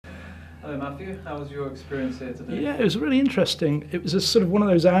Hello Matthew, how was your experience here today? Yeah, it was really interesting. It was a sort of one of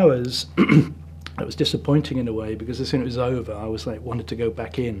those hours that was disappointing in a way, because as soon as it was over, I was like, wanted to go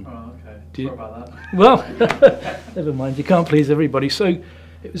back in. Oh, okay. Sorry about that. Well, never mind, you can't please everybody. So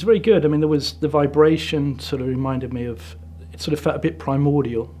it was very good. I mean, there was the vibration sort of reminded me of, it sort of felt a bit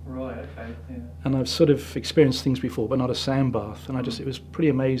primordial. Right, okay, yeah. And I've sort of experienced things before, but not a sound bath. And it was pretty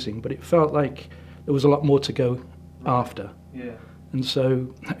amazing, but it felt like there was a lot more to go after. Yeah. And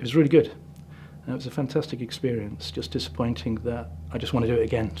so it was really good. And it was a fantastic experience, just disappointing that I just want to do it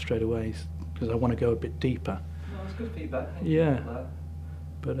again straight away, because I want to go a bit deeper. Well, that's good feedback. Yeah.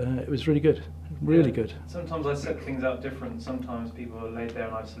 But it was really good, really good. Sometimes I set things out different. Sometimes people are laid there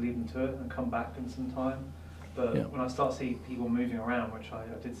and I just leave them to it and come back in some time. But when I start seeing people moving around, which I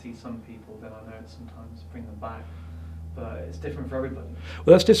did see some people, then I know it's sometimes bring them back. But it's different for everybody.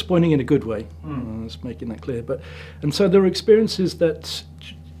 Well, that's disappointing in a good way. I was making that clear. And so there were experiences that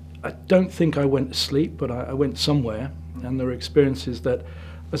I don't think I went to sleep, but I went somewhere. And there were experiences that,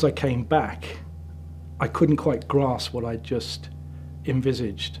 as I came back, I couldn't quite grasp what I just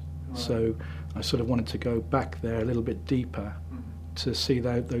envisaged. Right. So I sort of wanted to go back there a little bit deeper to see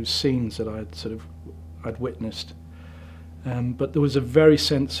those scenes that I'd witnessed. But there was a very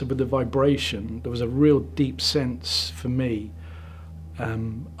sense of the vibration. There was a real deep sense for me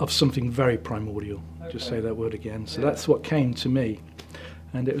of something very primordial. Okay. Just say that word again. So that's what came to me,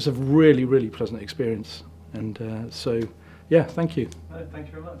 and it was a really, really pleasant experience. And so, yeah, thank you. No, thank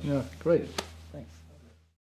you very much. Yeah, great.